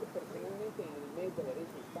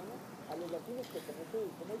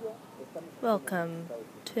Welcome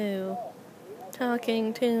to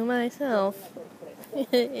talking to myself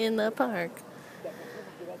in the park.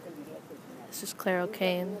 This is Claire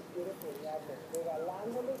O'Kane.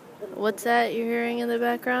 What's that you're hearing in the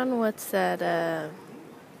background? What's that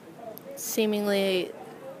seemingly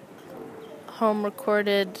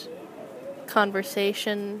home-recorded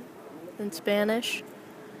conversation in Spanish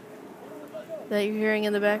that you're hearing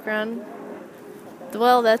in the background?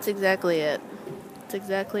 Well, that's exactly it. It's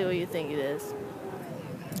exactly what you think it is.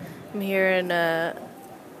 I'm here in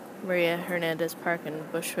Maria Hernandez Park in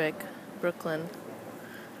Bushwick, Brooklyn.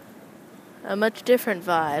 A much different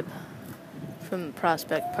vibe from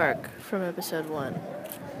Prospect Park from episode 1.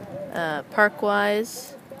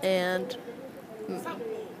 Park-wise and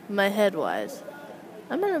my head-wise.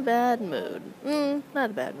 I'm in a bad mood.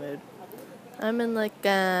 Not a bad mood. I'm in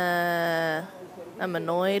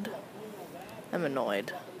I'm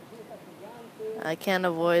annoyed. I can't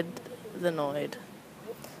avoid the annoyed.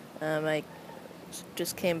 I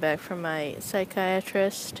just came back from my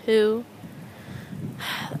psychiatrist who,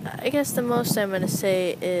 I guess the most I'm going to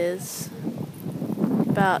say is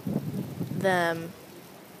about them.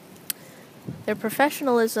 Their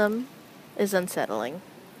professionalism is unsettling.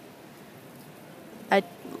 I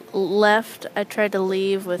tried to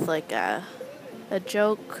leave with a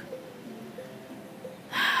joke.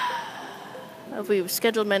 We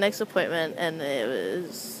scheduled my next appointment and it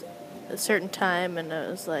was a certain time and I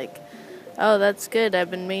was like, oh, that's good. I've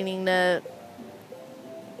been meaning to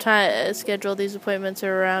schedule these appointments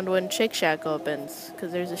around when Shake Shack opens,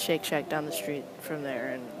 because there's a Shake Shack down the street from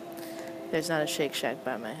there, and there's not a Shake Shack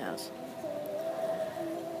by my house.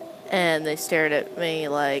 And they stared at me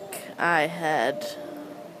like I had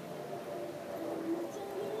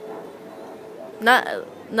not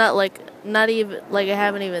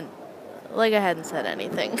even like I hadn't said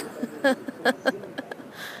anything.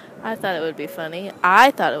 I thought it would be funny.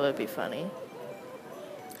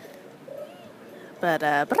 But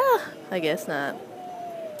I guess not.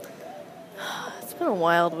 It's been a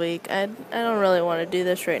wild week. I don't really want to do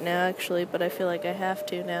this right now, actually, but I feel like I have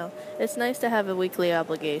to now. It's nice to have a weekly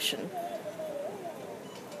obligation.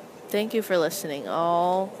 Thank you for listening,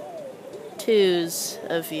 all twos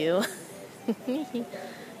of you.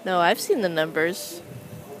 No, I've seen the numbers.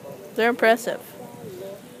 They're impressive.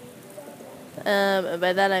 And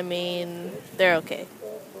by that I mean they're okay.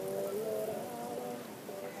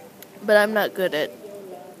 But I'm not good at,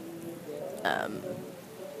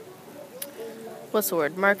 what's the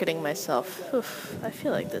word? Marketing myself. Oof, I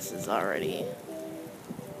feel like this is already...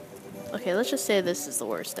 Okay, let's just say this is the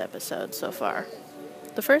worst episode so far.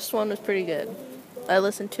 The first one was pretty good. I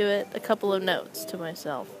listened to it, a couple of notes to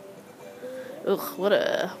myself. Ugh, what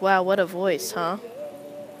a voice, huh?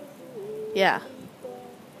 Yeah.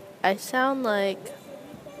 I sound like...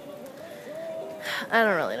 I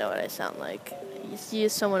don't really know what I sound like.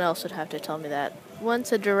 Someone else would have to tell me that.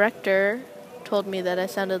 Once a director told me that I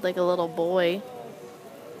sounded like a little boy.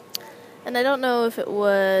 And I don't know if it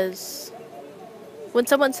was... When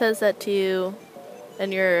someone says that to you,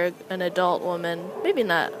 and you're an adult woman, maybe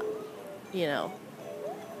not, the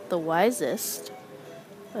wisest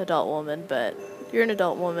adult woman, but you're an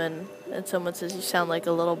adult woman, and someone says you sound like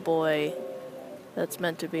a little boy, that's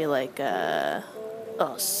meant to be like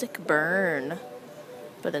sick burn.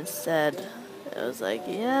 But instead, it was like,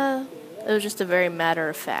 yeah, it was just a very matter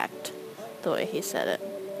of fact, the way he said it.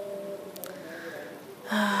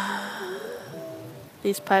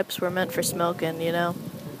 These pipes were meant for smoking,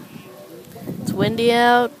 It's windy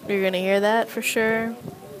out, you're gonna hear that for sure.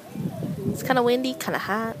 It's kind of windy, kind of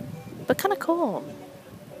hot, but kind of cool.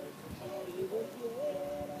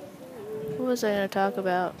 What was I gonna talk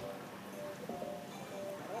about?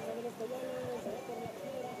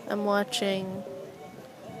 I'm watching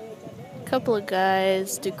a couple of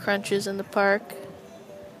guys do crunches in the park.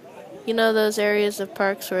 You know those areas of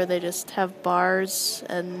parks where they just have bars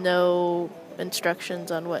and no instructions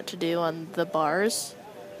on what to do on the bars?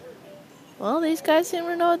 Well, these guys seem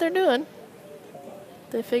to know what they're doing.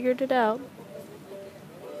 They figured it out.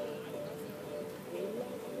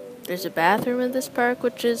 There's a bathroom in this park,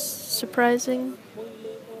 which is surprising.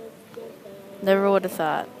 Never would have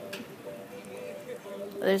thought.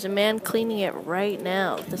 There's a man cleaning it right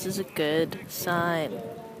now. This is a good sign.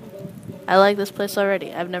 I like this place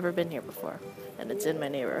already. I've never been here before. And it's in my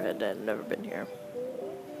neighborhood. I've never been here.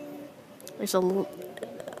 There's a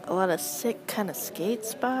lot of sick kind of skate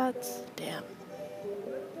spots. Damn.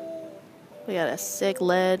 We got a sick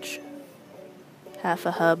ledge. Half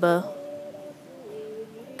a hubba.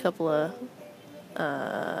 Couple of...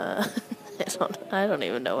 I don't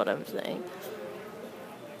even know what I'm saying.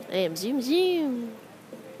 I am zoom zoom.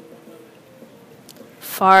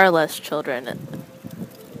 Far less children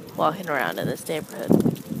walking around in this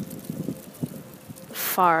neighborhood.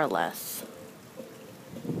 Far less.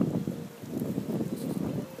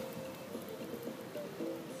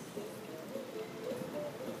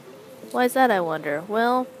 Why is that, I wonder?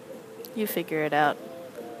 Well, you figure it out.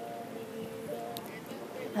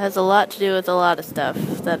 It has a lot to do with a lot of stuff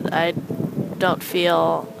that I don't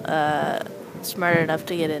feel smart enough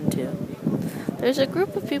to get into. There's a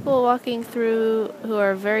group of people walking through who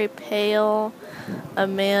are very pale. A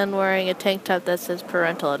man wearing a tank top that says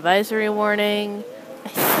parental advisory warning. I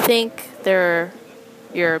think they're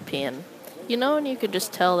European. You know, and you could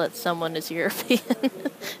just tell that someone is European.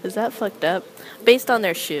 Is that fucked up? Based on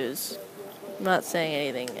their shoes. I'm not saying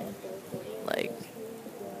anything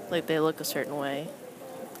like they look a certain way.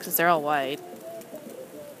 Because they're all white.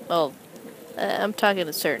 Well, I'm talking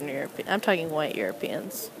to certain European. I'm talking white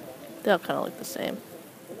Europeans. They all kind of look the same.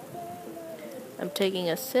 I'm taking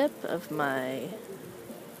a sip of my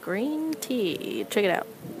green tea. Check it out.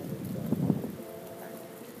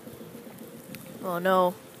 Oh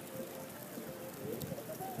no.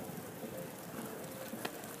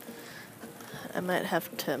 I might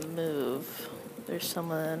have to move. There's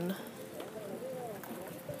someone.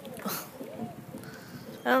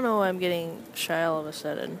 I don't know why I'm getting shy all of a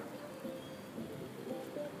sudden.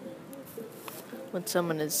 When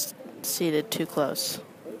someone is seated too close.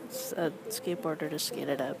 A skateboarder just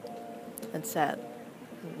skated up and sat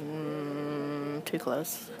too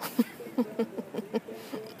close.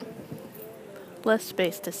 Less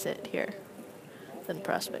space to sit here than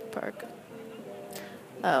Prospect Park.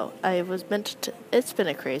 Oh, I was meant to... It's been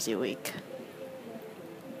a crazy week.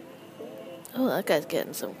 Oh, that guy's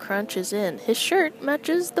getting some crunches in. His shirt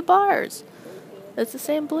matches the bars. It's the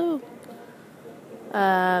same blue.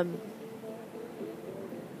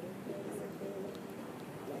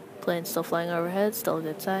 Plane still flying overhead, still a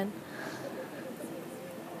good sign.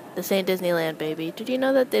 This ain't Disneyland, baby. Did you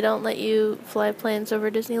know that they don't let you fly planes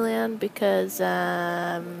over Disneyland? Because,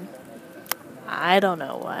 I don't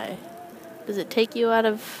know why. Does it take you out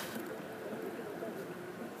of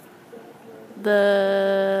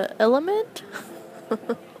the element? I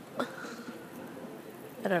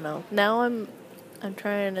don't know. Now I'm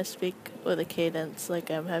trying to speak with a cadence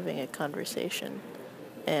like I'm having a conversation.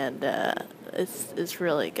 And, it's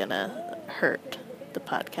really gonna hurt the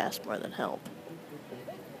podcast more than help.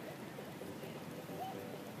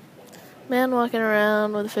 Man walking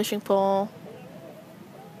around with a fishing pole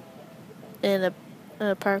in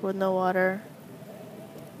a park with no water.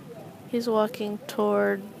 He's walking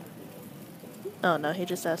toward... Oh no, he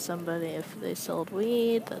just asked somebody if they sold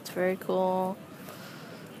weed. That's very cool.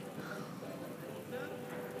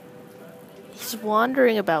 He's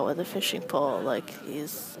wandering about with a fishing pole like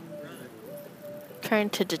he's trying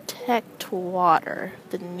to detect water,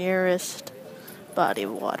 the nearest body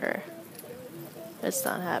of water. It's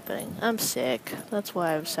not happening. I'm sick. That's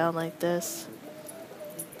why I sound like this.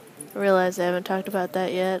 I realize I haven't talked about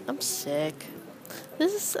that yet. I'm sick.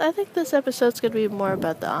 I think this episode's gonna be more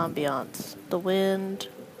about the ambiance. The wind.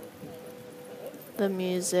 The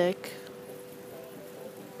music.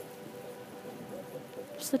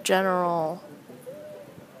 Just the general...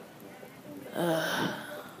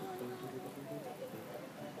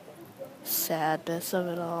 sadness of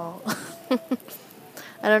it all.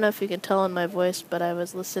 I don't know if you can tell in my voice, but I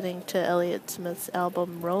was listening to Elliott Smith's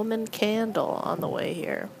album Roman Candle on the way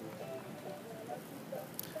here.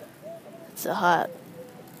 It's a hot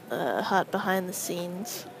behind the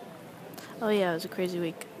scenes. Oh yeah, it was a crazy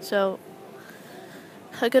week. So,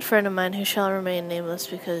 a good friend of mine who shall remain nameless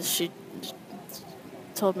because she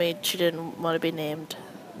told me she didn't want to be named,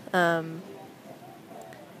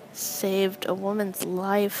 saved a woman's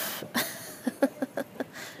life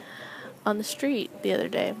on the street the other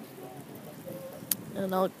day.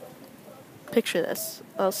 And I'll picture this.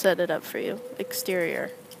 I'll set it up for you.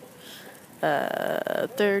 Exterior.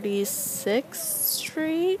 36th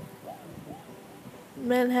Street?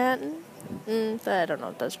 Manhattan? I don't know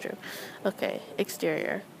if that's true. Okay,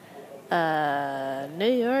 exterior.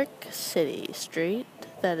 New York City Street.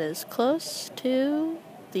 That is close to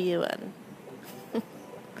the UN.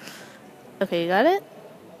 Okay, you got it?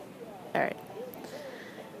 Alright.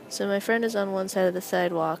 So my friend is on one side of the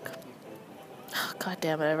sidewalk. Oh, God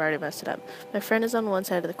damn it, I've already messed it up. My friend is on one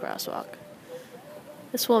side of the crosswalk.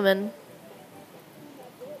 This woman,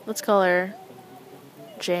 let's call her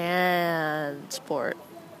Jansport.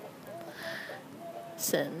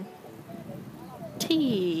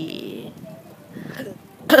 T.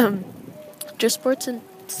 Just Sports and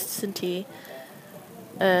Tea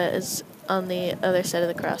is on the other side of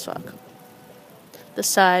the crosswalk. The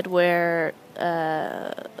side where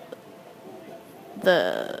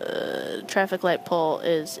the traffic light pole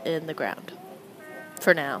is in the ground.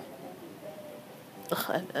 For now.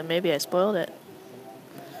 Ugh, maybe I spoiled it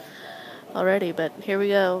already, but here we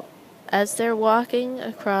go. As they're walking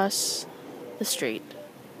across the street,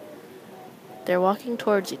 they're walking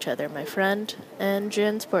towards each other, my friend and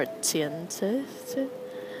Jen Sportsian.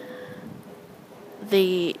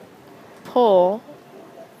 The pole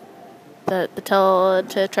that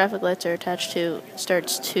the traffic lights are attached to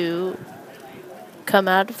starts to come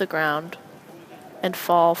out of the ground and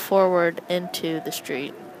fall forward into the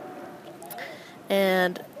street.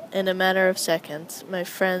 And in a matter of seconds, my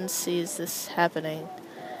friend sees this happening,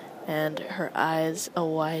 and her eyes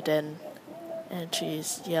widen, and she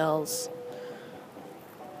yells,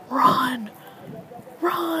 "Run!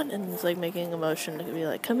 Run!" And it's like making a motion to be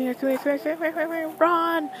like, come here,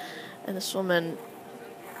 run! And this woman,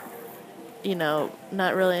 you know,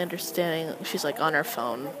 not really understanding, she's like on her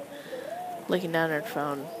phone, looking down at her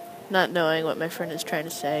phone, not knowing what my friend is trying to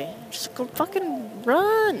say. Just go fucking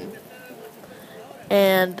run!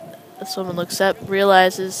 And this woman looks up,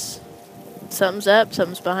 realizes something's up,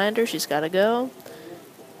 something's behind her, she's gotta go.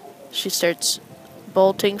 She starts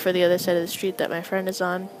bolting for the other side of the street that my friend is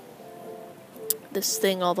on. This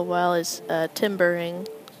thing all the while is timbering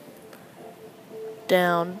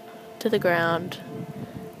down to the ground.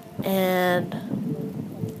 And,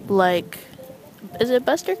 like, is it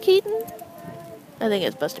Buster Keaton? I think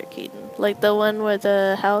it's Buster Keaton. Like the one where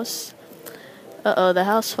the house, the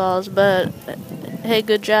house falls, but hey,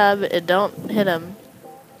 good job, it don't hit him.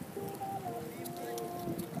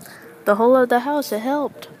 The whole of the house, it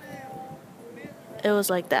helped. It was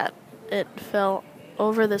like that. It fell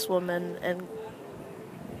over this woman and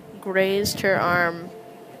grazed her arm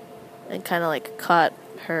and kind of like caught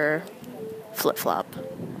her flip-flop.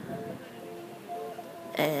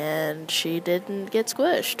 And she didn't get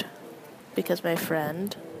squished because my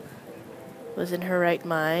friend was in her right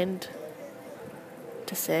mind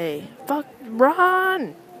to say, "Fuck,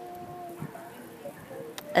 run!"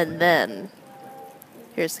 And then,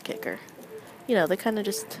 here's the kicker. You know, they kind of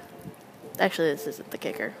just... Actually, this isn't the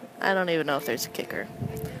kicker. I don't even know if there's a kicker.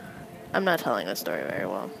 I'm not telling the story very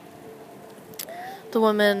well. The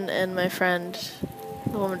woman and my friend,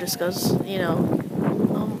 the woman just goes, you know,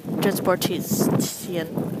 Jen Sportsian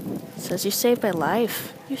says, "You saved my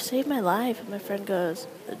life. You saved my life." And my friend goes,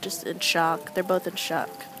 just in shock. They're both in shock.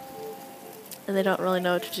 And they don't really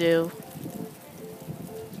know what to do.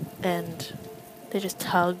 And they just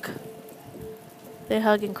hug. They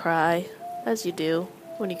hug and cry, as you do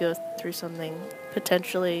when you go through something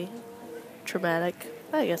potentially traumatic.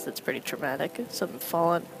 I guess it's pretty traumatic. Something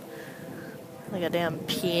falling, like a damn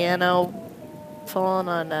piano falling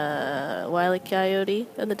on a Wile E. Coyote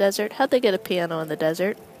in the desert. How'd they get a piano in the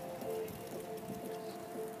desert?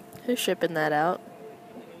 Who's shipping that out?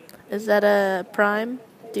 Is that a Prime?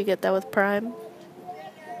 Do you get that with Prime?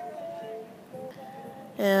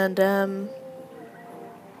 And,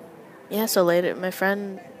 yeah, so later, my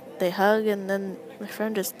friend, they hug, and then my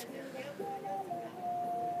friend just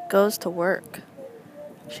goes to work.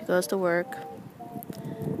 She goes to work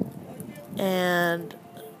and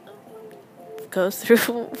goes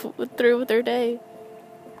through with her day.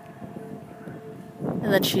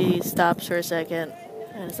 And then she stops for a second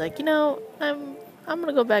and is like, you know, I'm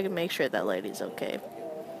gonna go back and make sure that lady's okay.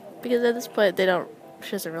 Because at this point,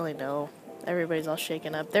 she doesn't really know. Everybody's all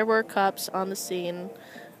shaken up. There were cops on the scene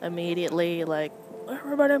immediately, like,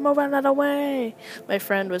 "Everybody move out of the way." My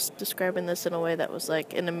friend was describing this in a way that was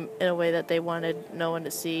like, in a way that they wanted no one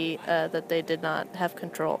to see that they did not have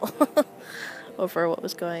control over what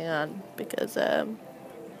was going on. Because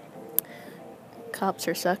cops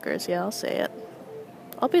are suckers, yeah, I'll say it.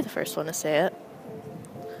 I'll be the first one to say it.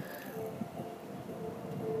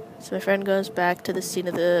 So my friend goes back to the scene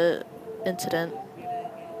of the incident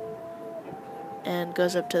and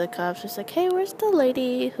goes up to the cops. She's like, "Hey, where's the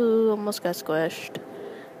lady who almost got squished?"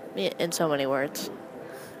 In so many words.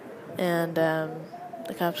 And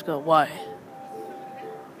the cops go, "Why?"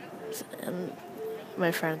 And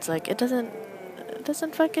my friend's like, it doesn't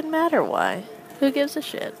fucking matter why. Who gives a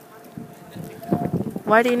shit?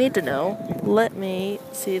 Why do you need to know? Let me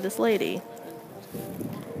see this lady.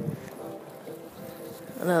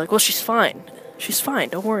 And they're like, "Well, she's fine. She's fine.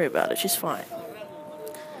 Don't worry about it. She's fine."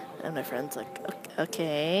 And my friend's like,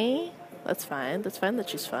 "Okay, that's fine. That's fine that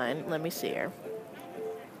she's fine. Let me see her.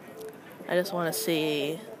 I just want to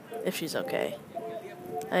see if she's okay.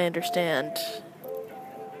 I understand,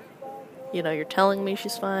 you know, you're telling me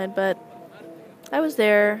she's fine, but I was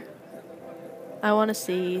there I want to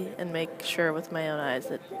see and make sure with my own eyes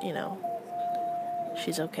that,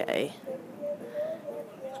 she's okay.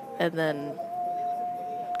 And then,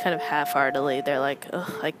 kind of half-heartedly, they're like,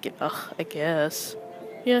 I guess.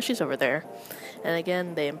 She's over there. And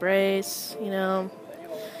again, they embrace,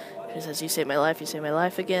 She says, you saved my life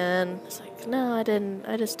again. It's like, no, I didn't.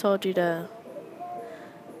 I just told you to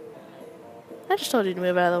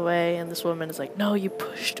move out of the way. And this woman is like, no, you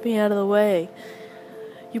pushed me out of the way.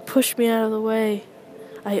 You pushed me out of the way.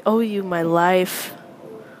 I owe you my life.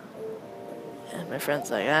 And my friend's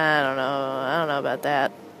like, I don't know about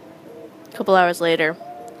that. A couple hours later,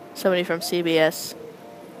 somebody from CBS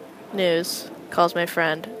News calls my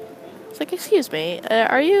friend. It's like, excuse me,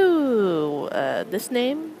 are you this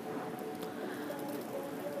name?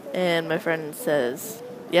 And my friend says,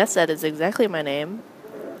 yes, that is exactly my name.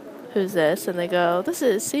 Who's this? And they go, this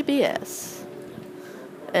is CBS.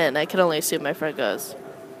 And I can only assume my friend goes,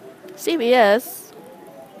 CBS?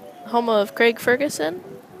 Home of Craig Ferguson?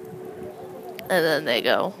 And then they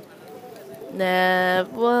go, nah,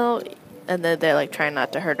 well, and then they're like trying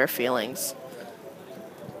not to hurt her feelings.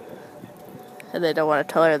 And they don't want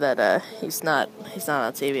to tell her that he's not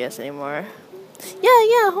on CBS anymore.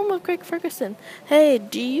 Yeah, home of Craig Ferguson. Hey,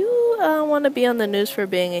 do you want to be on the news for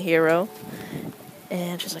being a hero?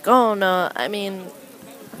 And she's like, oh no, I mean,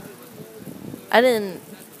 I didn't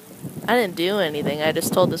do anything. I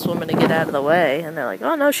just told this woman to get out of the way. And they're like,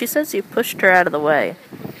 oh no, she says you pushed her out of the way.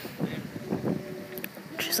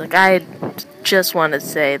 She's like, I just want to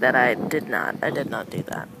say that I did not do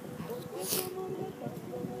that.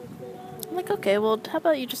 I'm like, okay, well, how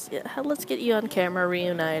about you let's get you on camera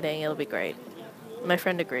reuniting. It'll be great. My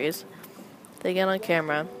friend agrees. They get on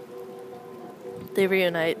camera. They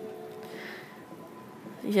reunite.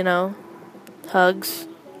 Hugs.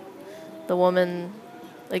 The woman,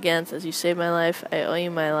 again, says, you saved my life. I owe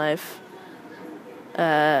you my life.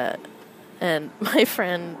 And my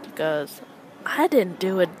friend goes, I didn't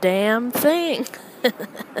do a damn thing.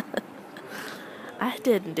 I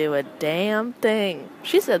didn't do a damn thing.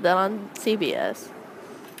 She said that on CBS.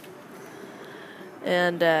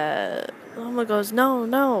 And Oma goes,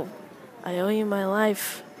 no, I owe you my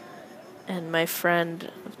life. And my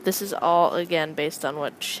friend, this is all, again, based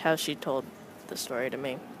on how she told the story to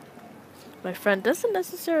me. My friend doesn't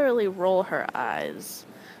necessarily roll her eyes,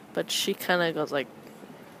 but she kind of goes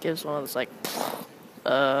gives one of those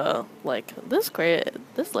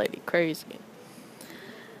this lady crazy.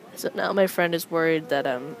 So now my friend is worried that,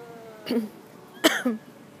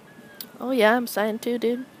 oh yeah, I'm signed too,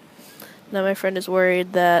 dude. Now my friend is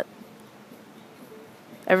worried that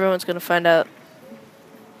everyone's gonna find out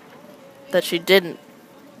that she didn't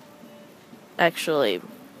actually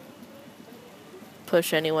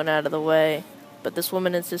push anyone out of the way. But this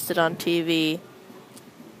woman insisted on TV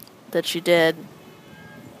that she did.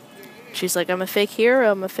 She's like, I'm a fake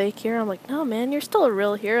hero. I'm like, no, man, you're still a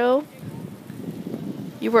real hero.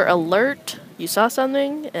 You were alert. You saw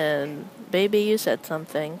something, and baby, you said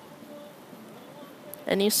something.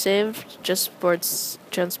 And you saved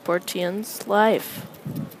Jansportian's life.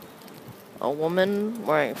 A woman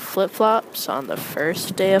wearing flip-flops on the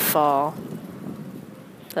first day of fall.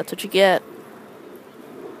 That's what you get.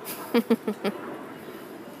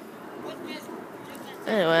 Anyway,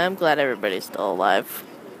 I'm glad everybody's still alive.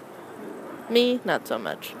 Me, not so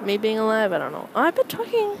much. Me being alive, I don't know. I've been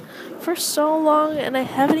talking for so long and I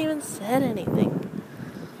haven't even said anything.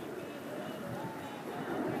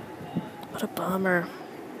 What a bummer.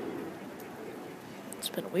 It's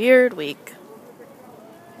been a weird week.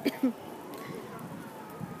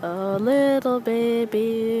 A little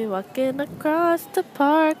baby walking across the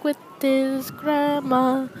park with his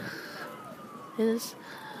grandma. His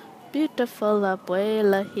beautiful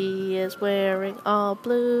abuela, he is wearing all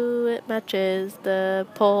blue. It matches the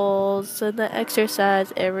poles in the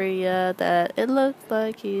exercise area that it looks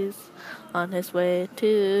like he's on his way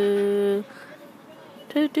to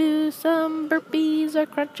do some burpees or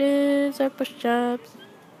crunches or push-ups.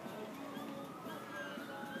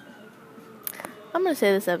 I'm gonna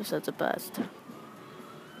say this episode's a bust.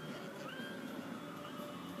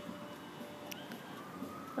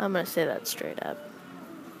 I'm gonna say that straight up.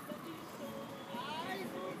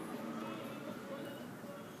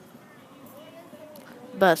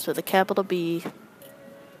 Bust with a capital B.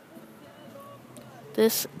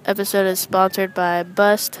 This episode is sponsored by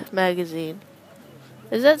Bust Magazine.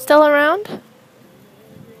 Is that still around?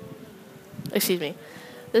 Excuse me.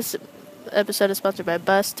 This episode is sponsored by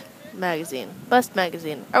Bust Magazine. Bust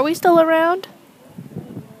Magazine. Are we still around?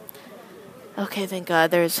 Okay, thank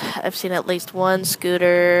God. I've seen at least one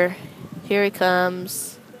scooter. Here he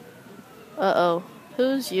comes. Uh-oh.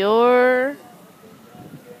 Who's your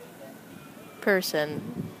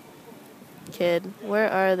person, kid, where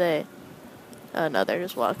are they? Oh no, they're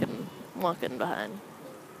just walking behind.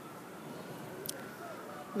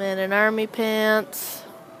 Man in army pants.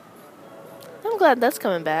 I'm glad that's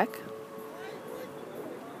coming back.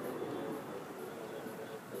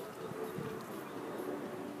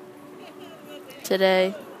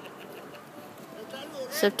 Today,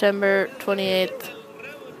 September 28th,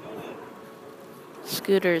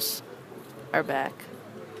 scooters are back.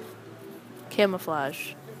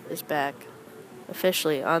 Camouflage is back.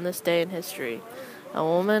 Officially, on this day in history.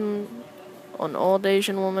 An old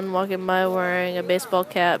Asian woman walking by wearing a baseball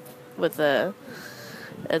cap it's a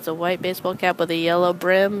white baseball cap with a yellow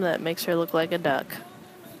brim that makes her look like a duck.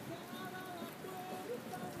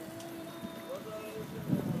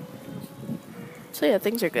 So yeah,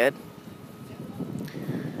 things are good.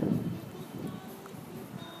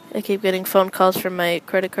 I keep getting phone calls from my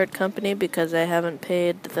credit card company because I haven't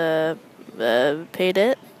paid paid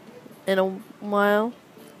it in a while.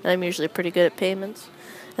 And I'm usually pretty good at payments.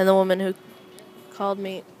 And the woman who called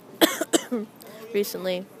me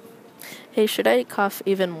recently, hey, should I cough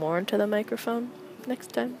even more into the microphone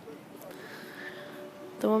next time?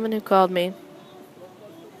 The woman who called me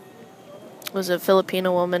was a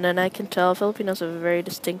Filipino woman, and I can tell Filipinos have a very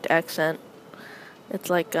distinct accent. It's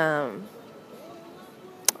like, I'm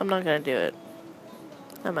not gonna do it.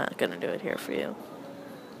 I'm not gonna do it here for you.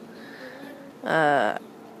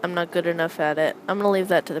 I'm not good enough at it. I'm gonna leave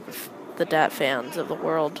that to the Dat fans of the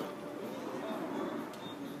world.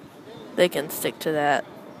 They can stick to that.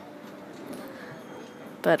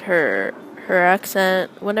 But her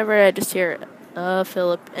accent, whenever I just hear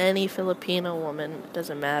any Filipino woman, it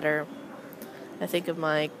doesn't matter. I think of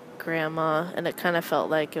my grandma, and it kind of felt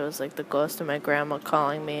like it was like the ghost of my grandma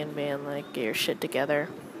calling me and being like, get your shit together.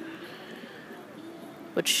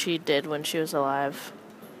 Which she did when she was alive.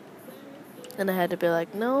 And I had to be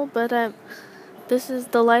like, no, but this is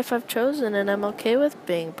the life I've chosen, and I'm okay with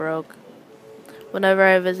being broke. Whenever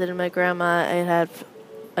I visited my grandma, I had,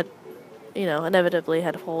 inevitably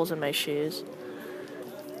had holes in my shoes.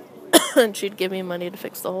 And she'd give me money to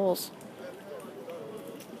fix the holes.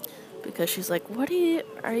 Because she's like,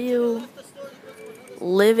 are you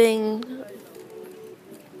living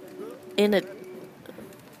in a...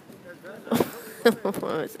 What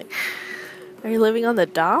was it? Are you living on the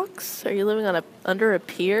docks? Are you living under a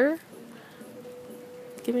pier?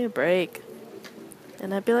 Give me a break.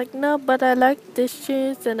 And I'd be like, no, but I like this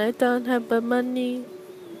shoes and I don't have the money.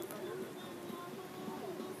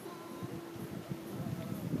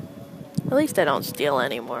 At least I don't steal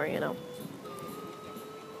anymore, you know.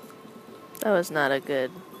 That was not a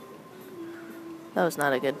good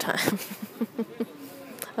time.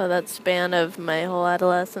 Oh, that span of my whole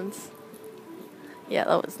adolescence. Yeah,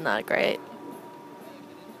 that was not great.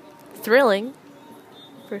 Thrilling,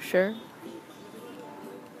 for sure.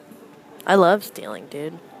 I love stealing,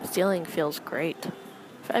 dude. Stealing feels great.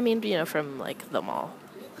 I mean, from, like, the mall.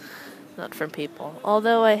 Not from people.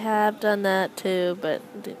 Although I have done that, too, but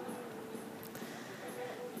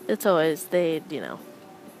it's always, they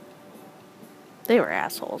were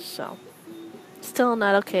assholes, so. Still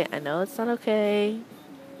not okay. I know it's not okay.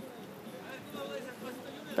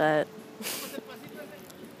 But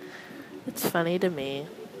it's funny to me.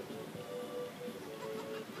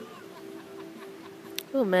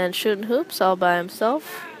 Oh man, shooting hoops all by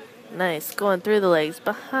himself. Nice. Going through the legs,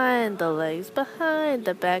 behind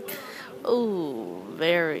the back. Ooh,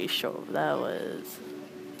 very short. That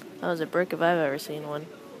was a brick if I've ever seen one.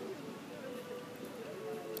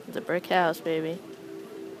 It's a brick house, baby.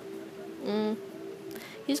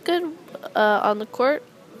 He's good on the court,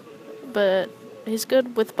 but he's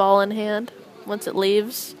good with ball in hand. Once it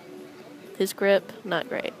leaves his grip, not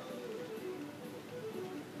great.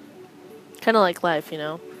 Kind of like life,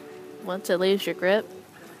 Once it leaves your grip,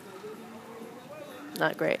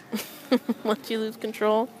 not great. Once you lose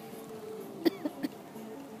control.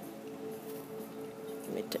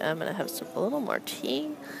 I'm going to have a little more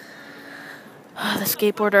tea. Oh, the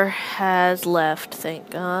skateboarder has left, thank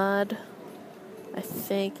God. I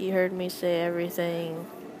think he heard me say everything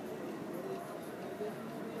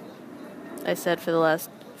I said for the last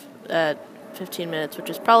 15 minutes, which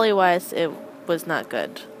is probably why it was not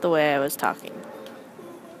good, the way I was talking.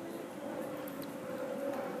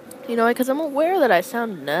 Because I'm aware that I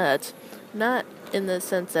sound nuts. Not in the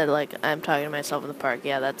sense that, like, I'm talking to myself in the park.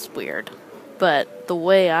 Yeah, that's weird. But the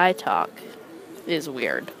way I talk is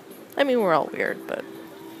weird. I mean, we're all weird, but...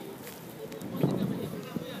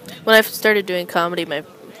 When I started doing comedy, my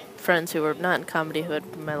friends who were not in comedy, who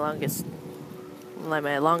had my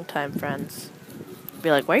longtime friends,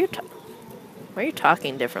 be like, why are you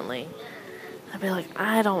talking differently? I'd be like,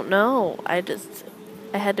 I don't know. I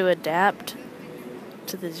had to adapt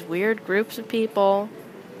to these weird groups of people.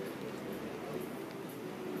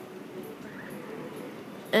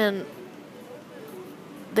 And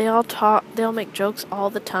they all make jokes all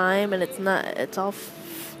the time, and it's all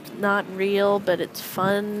not real, but it's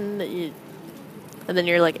fun. And then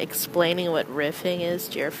you're like explaining what riffing is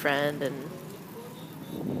to your friend, and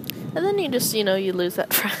then you just, you lose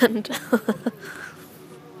that friend.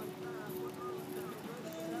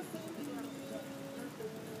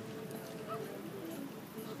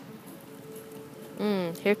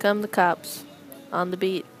 Here come the cops on the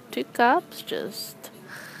beat. 2 cops just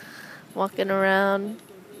walking around.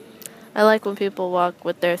 I like when people walk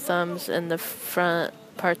with their thumbs in the front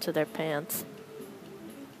parts of their pants.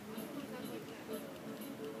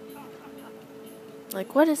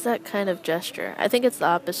 Like, what is that kind of gesture? I think it's the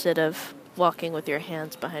opposite of walking with your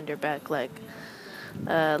hands behind your back, like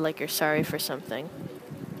you're sorry for something.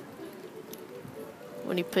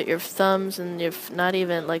 When you put your thumbs and you're not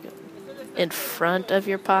even like in front of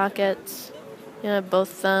your pockets, both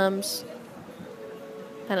thumbs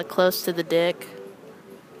kind of close to the dick.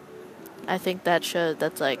 I think that's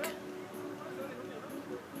like,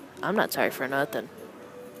 I'm not sorry for nothing.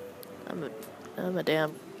 I'm a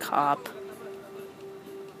damn cop.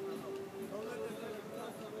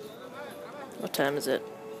 What time is it?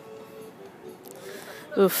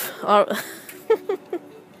 Oof. I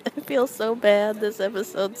feel so bad. This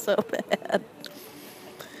episode's so bad.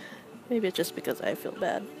 Maybe it's just because I feel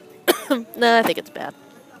bad. No, I think it's bad.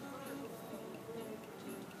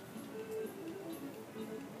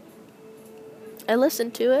 I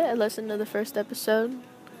listened to it. I listened to the first episode.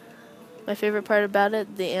 My favorite part about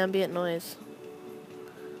it, the ambient noise.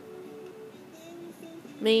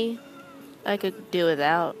 Me, I could do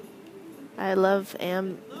without. I love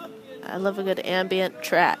a good ambient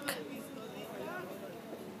track.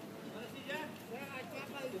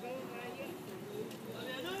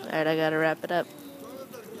 Alright, I gotta wrap it up.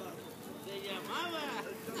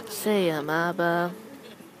 Se llamaba.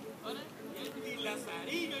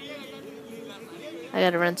 I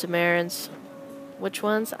gotta run some errands. Which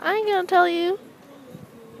ones? I ain't gonna tell you.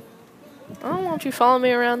 I don't want you following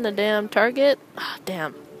me around the damn Target. Ah,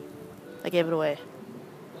 damn. I gave it away.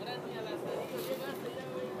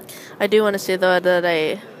 I do want to say, though,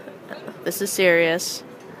 that this is serious.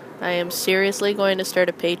 I am seriously going to start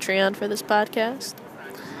a Patreon for this podcast.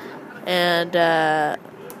 And,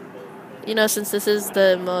 since this is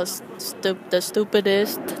the most the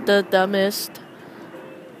stupidest, the dumbest,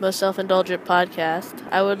 most self-indulgent podcast,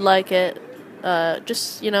 I would like it,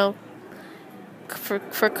 just,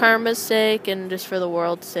 for karma's sake and just for the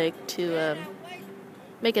world's sake, to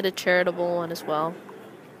make it a charitable one as well.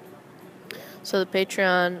 So the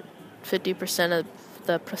Patreon, 50% of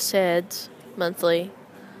the proceeds monthly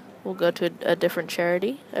will go to a different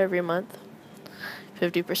charity every month.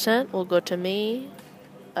 50% will go to me,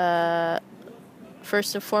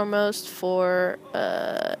 first and foremost for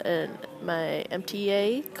my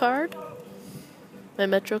MTA card, my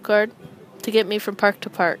Metro card, to get me from park to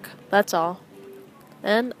park. That's all.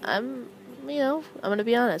 And I'm going to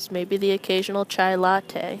be honest, maybe the occasional chai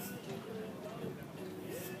latte.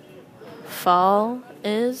 Fall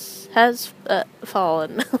has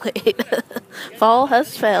fallen. Wait. Fall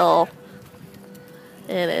has fell.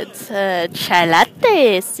 And it's chai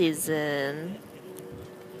latte season.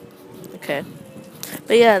 Okay.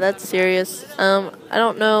 But yeah, that's serious. I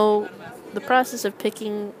don't know the process of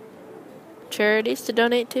picking charities to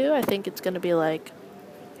donate to. I think it's going to be like,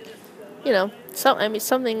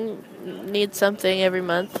 something needs something every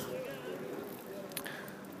month.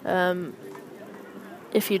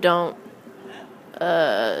 If you don't,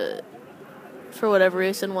 for whatever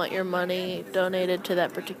reason, want your money donated to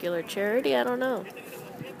that particular charity, I don't know.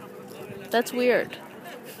 That's weird.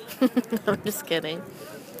 I'm just kidding.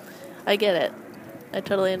 I get it. I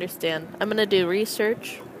totally understand. I'm gonna do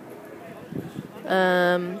research.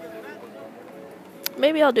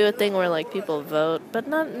 Maybe I'll do a thing where like people vote, but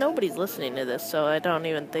nobody's listening to this, so I don't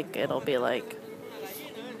even think it'll be like.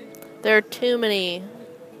 There are too many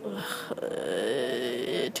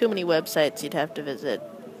websites you'd have to visit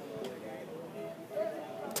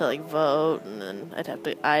to like vote, and then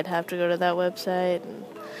I'd have to go to that website. And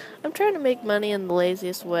I'm trying to make money in the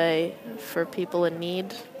laziest way for people in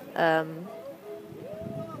need.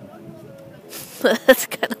 That's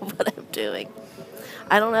kind of what I'm doing.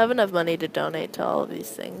 I don't have enough money to donate to all of these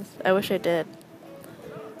things. I wish I did.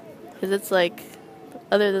 Because it's like,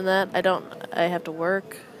 other than that, I have to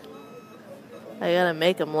work. I gotta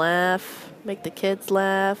make them laugh, make the kids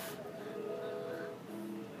laugh.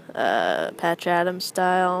 Patch Adams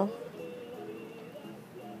style.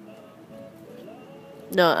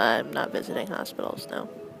 No, I'm not visiting hospitals, no.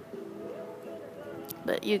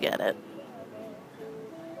 But you get it.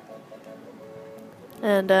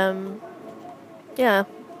 And, yeah.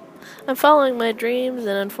 I'm following my dreams,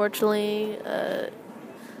 and unfortunately,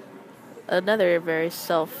 another very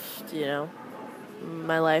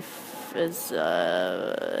my life is,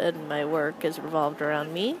 and my work is revolved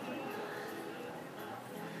around me.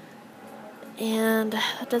 And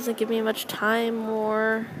that doesn't give me much time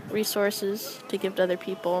or resources to give to other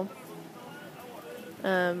people.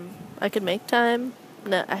 I could make time.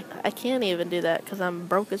 No, I can't even do that because I'm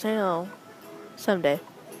broke as hell. Someday.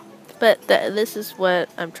 But this is what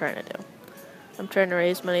I'm trying to do. I'm trying to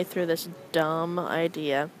raise money through this dumb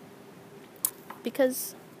idea.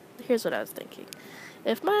 Because here's what I was thinking.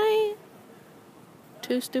 If my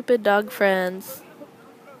two stupid dog friends,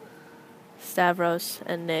 Stavros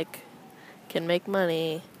and Nick, can make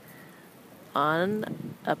money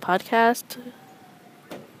on a podcast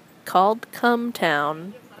called Come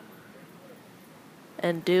Town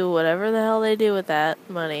and do whatever the hell they do with that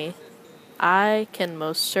money, I can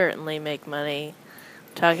most certainly make money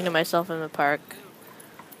talking to myself in the park.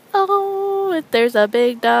 Oh, if there's a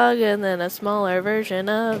big dog and then a smaller version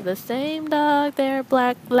of the same dog, they're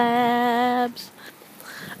black labs.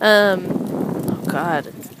 Oh god,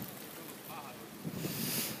 it's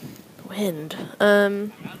wind.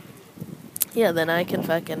 Yeah, then I can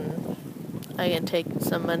take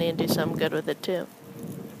some money and do some good with it too.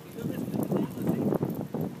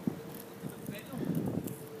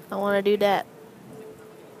 I want to do that.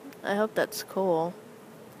 I hope that's cool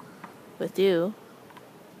with you.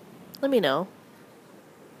 Let me know.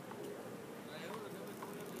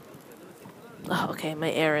 Oh, okay,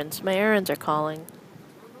 my errands. My errands are calling.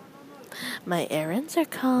 My errands are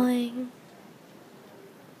calling.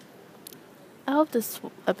 I hope this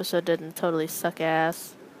episode didn't totally suck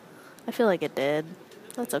ass. I feel like it did.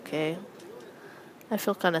 That's okay. I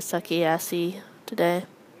feel kind of sucky-assy today.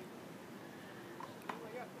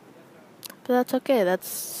 But that's okay.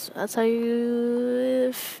 That's how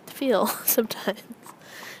you feel sometimes.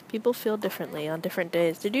 People feel differently on different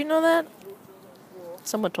days. Did you know that?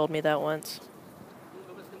 Someone told me that once.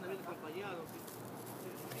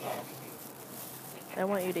 I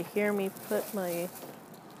want you to hear me put my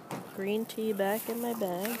green tea back in my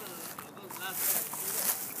bag.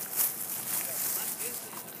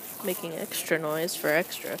 Making extra noise for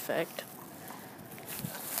extra effect.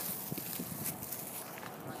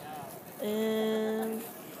 And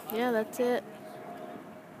yeah, that's it.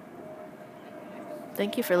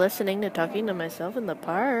 Thank you for listening to Talking to Myself in the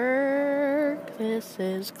Park. This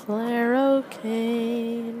is Claire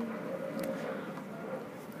O'Kane.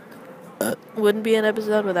 Wouldn't be an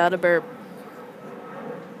episode without a burp.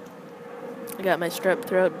 I got my strep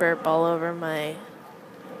throat burp all over my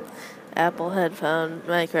Apple headphone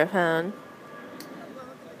microphone.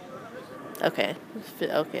 Okay,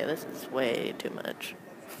 this is way too much.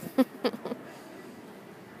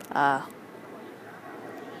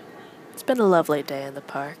 It's been a lovely day in the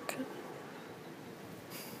park.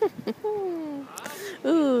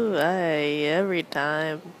 Ooh, every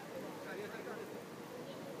time.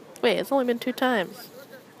 Wait, it's only been 2 times.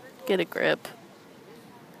 Get a grip.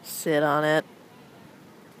 Sit on it.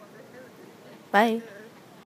 Bye.